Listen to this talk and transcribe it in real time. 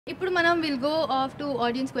Ippudu manam will go off to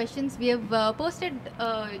audience questions. We have posted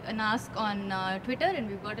an ask on Twitter, and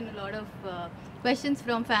we've gotten a lot of questions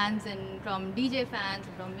from fans and from DJ fans,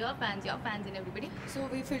 from your fans, and everybody. So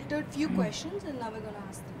we filtered few questions, and now we're gonna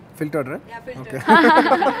ask them. Filtered, right? Yeah, filtered.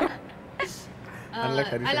 Okay. Unlike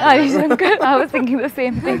Harish. Shankar, I was thinking the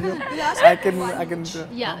same thing. I can.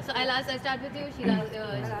 Yeah, so I'll start with you. She'll ask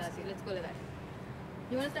you. Let's go like that.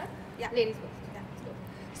 You want to start? Yeah. Ladies first. Yeah, let's go.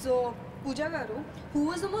 So, Pooja garu, who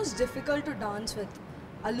was the most difficult to dance with?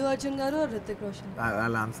 Allu Arjun garu or Hrithik Roshan?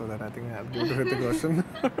 I'll answer that. I think I'll give to Hrithik Roshan.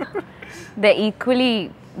 They're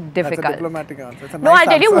equally difficult. That's a diplomatic answer. It's a No, nice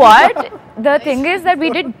I'll tell you answer. what. The thing is that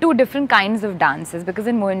we did two different kinds of dances because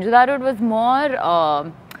in Mohenjo-daro it was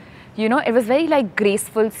more, you know, it was very like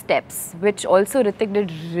graceful steps, which also Hrithik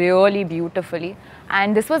did really beautifully.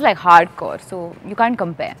 And this was like hardcore, so you can't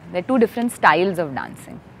compare. They're two different styles of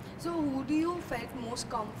dancing. So, who do you felt most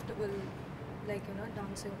comfortable, like,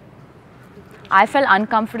 dancing? I felt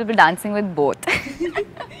uncomfortable dancing with both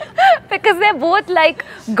because they're both like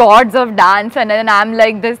gods of dance, and then I'm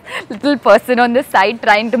like this little person on the side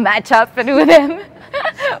trying to match up to them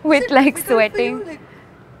with like Because sweating. for you, like,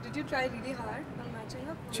 did you try really hard on matching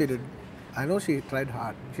up? She did. I know she tried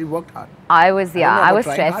hard. She worked hard. I was, yeah, I was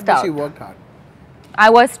Trying stressed hard, but out. She worked hard.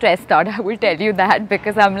 I was stressed out, I will tell you that,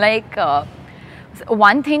 because I'm like,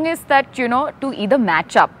 one thing is that, you know, to either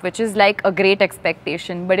match up, which is like a great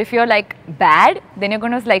expectation, but if you're like bad, then you're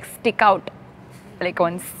going to like stick out like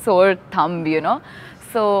on sore thumb, you know.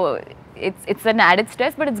 So it's an added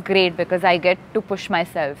stress, but it's great because I get to push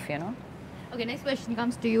myself, you know. Okay, next question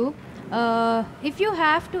comes to you. If you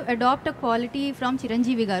have to adopt a quality from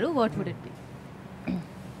Chiranjeevi garu, what would it be?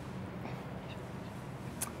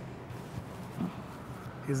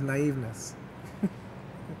 His naiveness.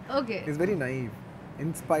 Okay. He's very naive.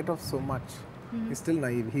 In spite of so much, he's still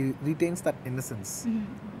naive. He retains that innocence.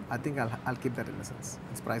 I think I'll keep that innocence.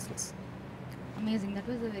 It's priceless. Amazing. That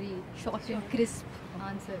was a very short and crisp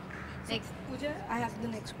answer. Next. Pooja, I have the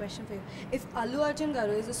next question for you. If Allu Arjun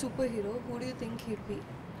garu is a superhero, who do you think he'd be?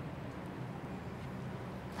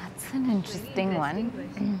 That's an interesting one.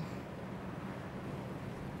 question.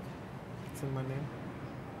 It's in my name.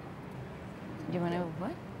 You want to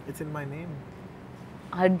what? It's in my name.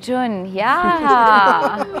 Arjun,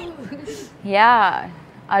 yeah. Yeah,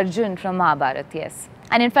 Arjun from Mahabharat, yes.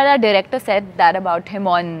 And in fact, our director said that about him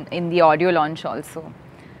in the audio launch also.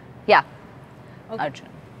 Yeah, Okay. Arjun.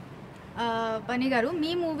 Pani garu,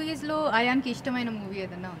 me movies lo Ayanki ishtamaina movie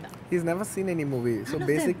edanna unda? He's never seen any movie. So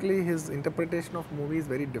basically, his interpretation of movie is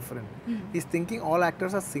very different. He's thinking all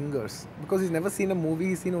actors are singers. Because he's never seen a movie,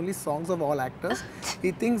 he's seen only songs of all actors.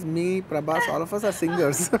 He thinks me, Prabhas, all of us are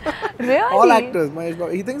singers. Really? All actors.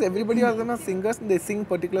 He thinks everybody of them are singers and they sing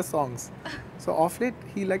particular songs. So off late,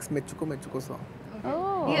 he likes Mechuko song.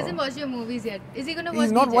 Oh. He hasn't watched your movies yet. Is he going to watch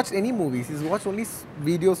He's not DJ? watched any movies. He's watched only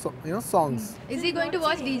video, songs. Is he going to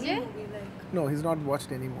watch DJ? No, he's not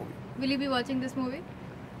watched any movie. Will you be watching this movie?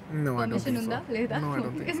 No, I don't Permission think so. unda? Leda? No, I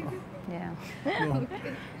don't think so. Yeah. No.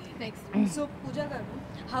 Next. So, Pooja garu,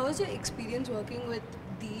 how was your experience working with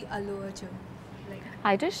the Allu Arjun? Like,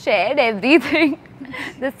 I just shared everything.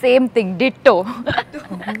 The same thing, ditto.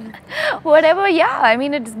 Whatever, yeah, I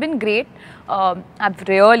mean, it's been great. I've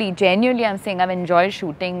really, genuinely, I'm saying I've enjoyed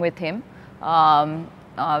shooting with him.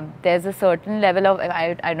 There's a certain level of,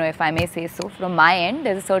 I don't know if I may say so, from my end,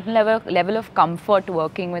 there's a certain level of comfort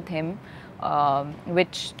working with him,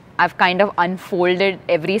 which I've kind of unfolded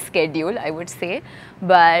every schedule, I would say.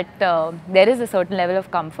 But there is a certain level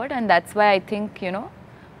of comfort, and that's why I think, you know,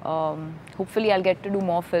 hopefully I'll get to do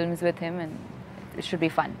more films with him, and it should be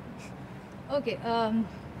fun. Okay.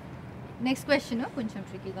 Next question, కొంచెం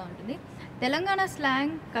ట్రికీగా ఉంటుంది. Telangana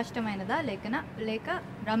slang కష్టమైనదా లేక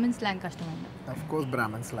Brahman slang కష్టమైనదా? Of course,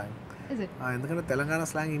 Brahmin slang. Is it? ఎందుకంటే Telangana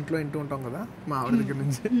slang ఇంట్లో వింటూ ఉంటాం కదా మా ఆవిడ దగ్గర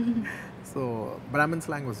నుంచి. So Brahmin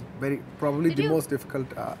slang was probably the most difficult.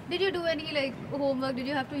 Did you do any like homework? Did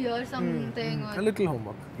you have to hear something? Or A little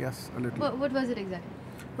homework, yes, a little. What was it exactly?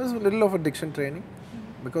 It was a little of a diction training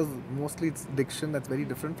because mostly it's diction that's very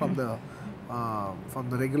different from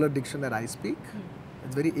the regular diction that I speak.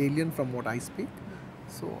 It's very alien from what I speak.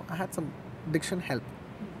 So I had some diction help,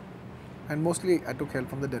 and mostly I took help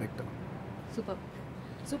from the director. Super.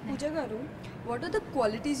 so Pooja garu, what are the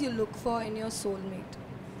qualities you look for in your soulmate?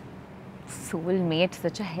 Soulmate,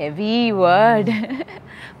 such a heavy word.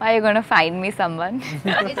 Why are you going to find me someone? It's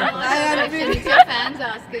not a question, it's your fans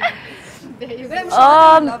asking. There you But I'm go.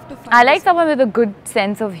 sure they'd love to find I like someone with a good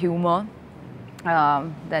sense of humor.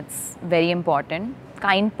 That's very important.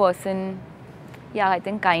 Kind person. Yeah, I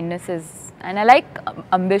think kindness is, and I like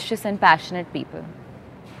ambitious and passionate people.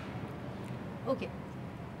 Okay.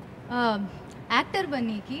 Actor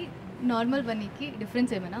బన్నీకి normal బన్నీకి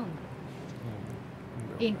difference ఏమైనా ఉందా?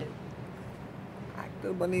 ఏంటి?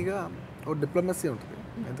 Actor బన్నీగా ఒక diplomacy ఉంటుంది.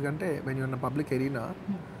 ఎందుకంటే when you in public arena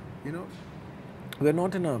you know we are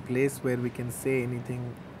not in a place where we can say anything.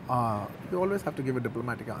 You always have to give a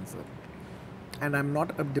diplomatic answer. And I'm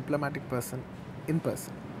not a diplomatic person in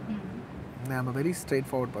person. I'm a very straight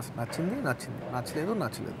forward person. నచ్చింది నచ్చింది, నచ్చలేదు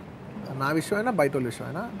నచ్చలేదు. నా విషయం అయినా బయట వాళ్ళ విషయం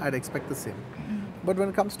అయినా I'd expect the same. But when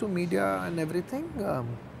it comes to media and everything,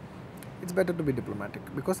 it's better to be diplomatic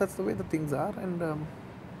because that's the way the things are, and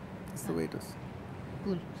it's the way it is.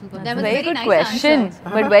 Cool, super. That's That was a very very good nice question,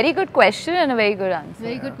 answer. but very good question and a very good answer.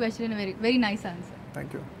 Very good question and a very nice answer.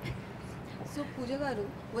 Thank you. So Pooja garu,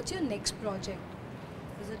 what's your next project?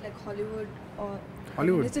 Is it like Hollywood or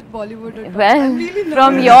Hollywood. Is it Bollywood or Well, I'm really not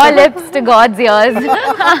from your lips to God's ears.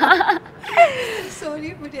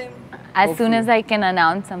 sorry, but As soon as I can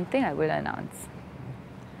announce something, I will announce.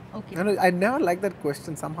 Okay. I never like that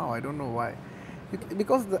question somehow. I don't know why.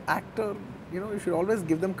 Because the actor, you should always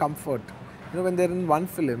give them comfort. When they're in one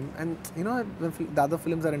film and when the other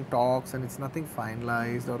films are in talks and it's nothing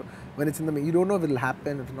finalized, or when it's in the you don't know if it will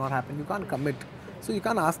happen, if it will not happen, you can't commit. So you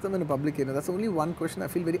can't ask them in a public area. That's only one question I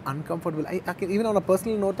feel very uncomfortable. I can, even on a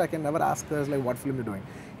personal note, I can never ask her like what film you're doing.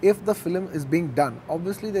 If the film is being done,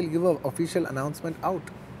 obviously they'll give an official announcement out.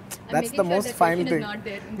 That's the most final thing. Not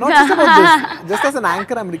there. Not just about this. Just as an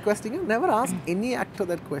anchor, I'm requesting you, never ask any actor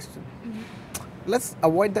that question. Let's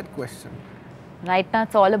avoid that question. Right now,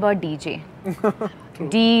 it's all about DJ.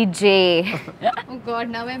 DJ. Oh God,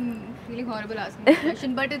 now I'm feeling horrible asking this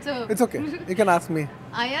question, but It's okay. You can ask me.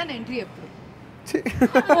 Ayan entry approve.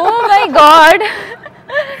 Oh my God.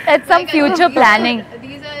 That's some Like, future planning.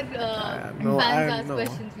 These are no, fans ask no.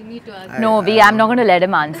 questions. We need to ask. No, I'm not going to let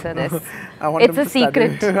him answer this. I want It's him a to study.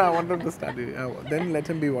 secret. I want him to study. Then let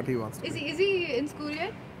him be what he wants to Is be. he in school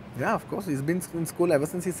yet? Yeah, of course. He's been in school ever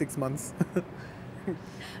since he's 6 months.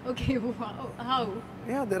 Okay, wow. How?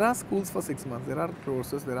 Yeah, there are schools for 6 months. There are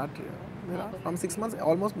courses. There are from 6 months.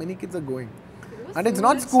 Almost many kids are going, and it's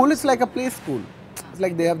not school. It's like a play school. It's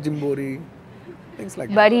like they have Jimbori, things like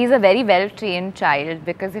that. But he's a very well-trained child,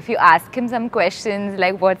 because if you ask him some questions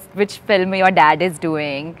like which film your dad is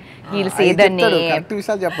doing, he'll say the name. Correct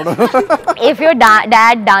విషయాలు చెప్పడు. If your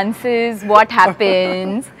dad dances, what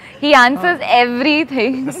happens? He answers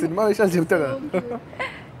everything. Cinema విషయాలు చెప్తాడు.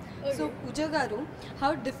 So Pooja garu, how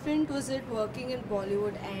different was it working in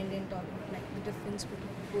Bollywood and in Tollywood? Like the difference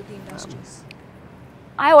between both the industries?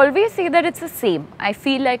 I always say that it's the same. I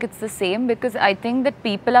feel like it's the same because I think that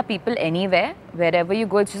people are people anywhere. Wherever you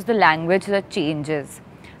go, it's just the language that changes.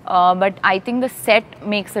 But I think the set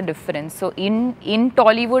makes a difference. So in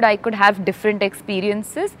Tollywood, I could have different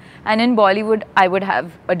experiences, and in Bollywood, I would have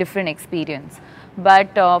a different experience.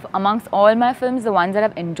 But amongst all my films, the ones that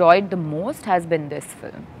I've enjoyed the most has been this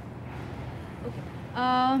film. Okay.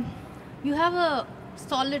 You have a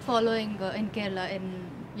solid following in Kerala, and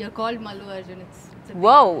you're called Allu Arjun. It's a big-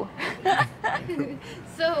 Whoa!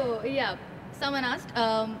 So yeah, someone asked,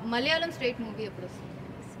 Malayalam straight movie approach.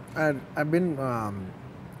 I've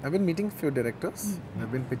been meeting few directors.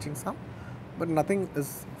 I've been pitching some, but nothing is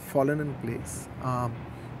fallen in place.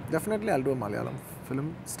 Definitely, I'll do a Malayalam film,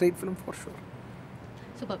 straight film for sure.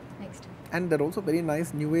 Super. Next. And there are also very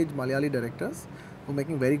nice new age Malayali directors who are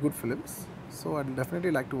making very good films. So I'd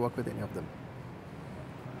definitely like to work with any of them.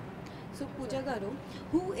 So Pooja garu,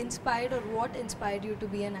 who inspired or what inspired you to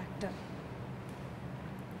be an actor?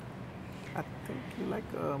 I think you like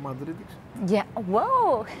Madhuri Dixit. Yeah,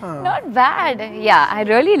 whoa, not bad. Yeah,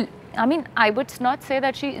 I mean, I would not say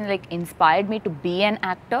that she like inspired me to be an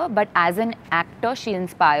actor, but as an actor, she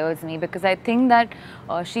inspires me because I think that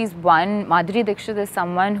Madhuri Dixit is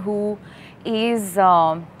someone who is,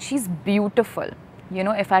 she's beautiful. You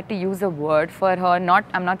know, if I had to use a word for her,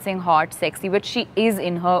 I'm not saying hot, sexy, but she is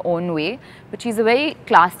in her own way. But she's a very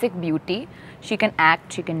classic beauty. She can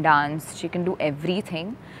act, she can dance, she can do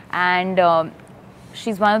everything. And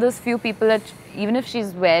she's one of those few people that even if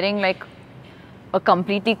she's wearing like a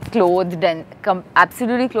completely clothed and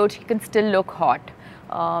absolutely clothed, she can still look hot.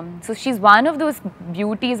 So she's one of those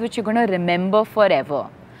beauties which you're going to remember forever.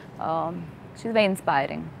 She's very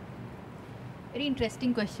inspiring. Very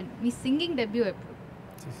interesting question. Me singing debut approve.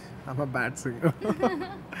 I'm a bad singer.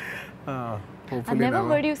 Hopefully I've never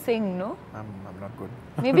heard you sing, no? I'm not good.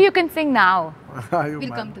 Maybe you can sing now. Are you We'll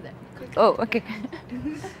mad? come to that. Oh, okay.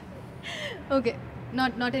 Okay.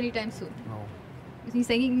 Not anytime soon. No.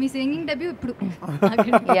 Me singing debut approve.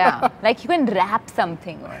 Yeah, like you can rap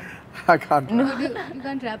something. I can't. No, you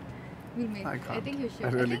can't rap. We'll make. I I can't. think you should. I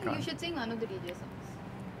really think you can't. should sing one of the DJ songs.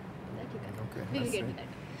 That you can. Okay, We will let's get to see. that.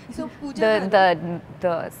 So Pooja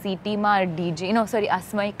The Sitima DJ, no sorry,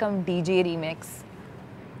 Asmaikam DJ remix.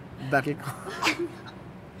 That'll come.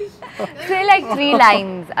 Say like 3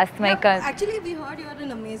 lines, Asmaikam. actually, we heard you are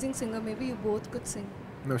an amazing singer. Maybe you both could sing.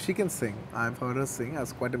 No, she can sing. I've heard her sing. I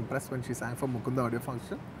was quite impressed when she sang for Mukunda audio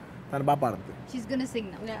function. తను బాగా పాడుతుంది. She's gonna sing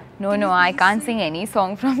now. Yeah. No, I can't sing any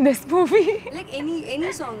song from this movie. Like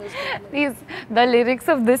any song is good. The lyrics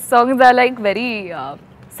of this songs are like very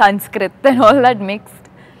Sanskrit and all that mixed.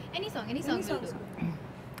 Any song will do.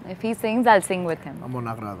 If he sings, I'll sing with him. అమ్మో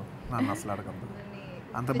నాకు రాదు. నన్ను అసలు అడగదు.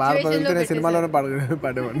 అంత Situation బాగా లో పాడితే నేను సినిమాలోనే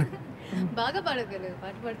పాడేవాడిని. బాగా పాడగలరు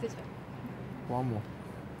పాట పాడితే చాలు. వామ్మో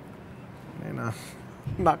నేనా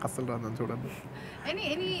నాకు అసలు రాదు చూడండి.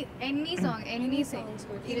 Any song, anything.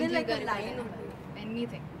 Even like a line would do.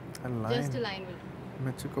 Anything. Just a line will do.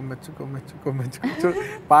 మెచ్చుకో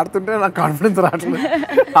పాడుతుంటే నాకు కాన్ఫిడెన్స్ రావట్లేదు.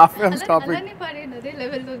 Half I'm stopping. అలానే పాడేయండి, అదే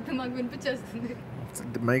లెవెల్ వద్దు మాకు వినిపించేస్తుంది.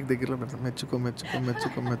 మైక్ దగ్గరలో పెడతా.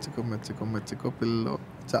 మెచ్చుకో పిల్లో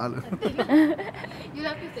చాలు. You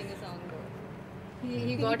have to sing a song though.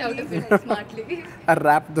 He got out of it smartly. I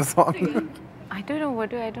rapped the song. I don't know what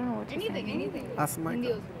to Anything. Asmaika. Hindi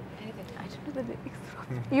also, anything. I don't know the lyrics.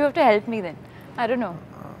 You have to help me then. I don't know.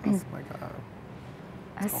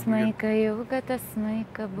 Asmaika yoga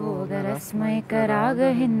tasmaika bhoga rasmaika raga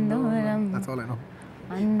hindolam. That's all I know.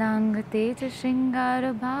 Andanga teja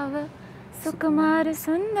shringara bhava sukumara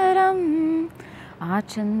sundaram.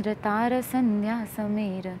 Achandra tara sandhya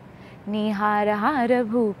samera nihara hara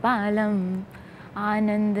bhupalam.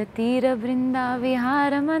 Ananda tira brinda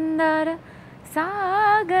vihara mandara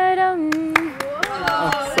sagaram.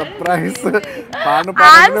 Surprise.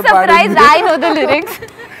 I'm surprised I know the lyrics.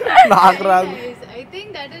 నాకు రాదు. I think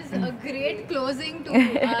that is a great closing to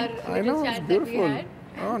our I know, little it's chat that we beautiful. had.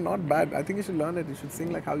 Oh, not bad. I think you should learn it. You should sing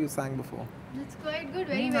like how you sang before. That's quite good,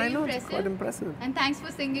 very I know, it's quite impressive. impressive. And thanks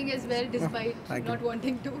for singing as well, despite Thank not you.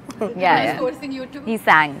 wanting to. Yeah, I was yeah. forcing you to. He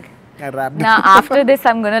sang. I rapped. Now after this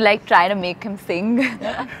I'm gonna like try to make him sing.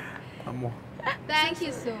 అమ్మో. Thank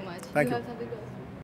you so much. Thank you you. have something else?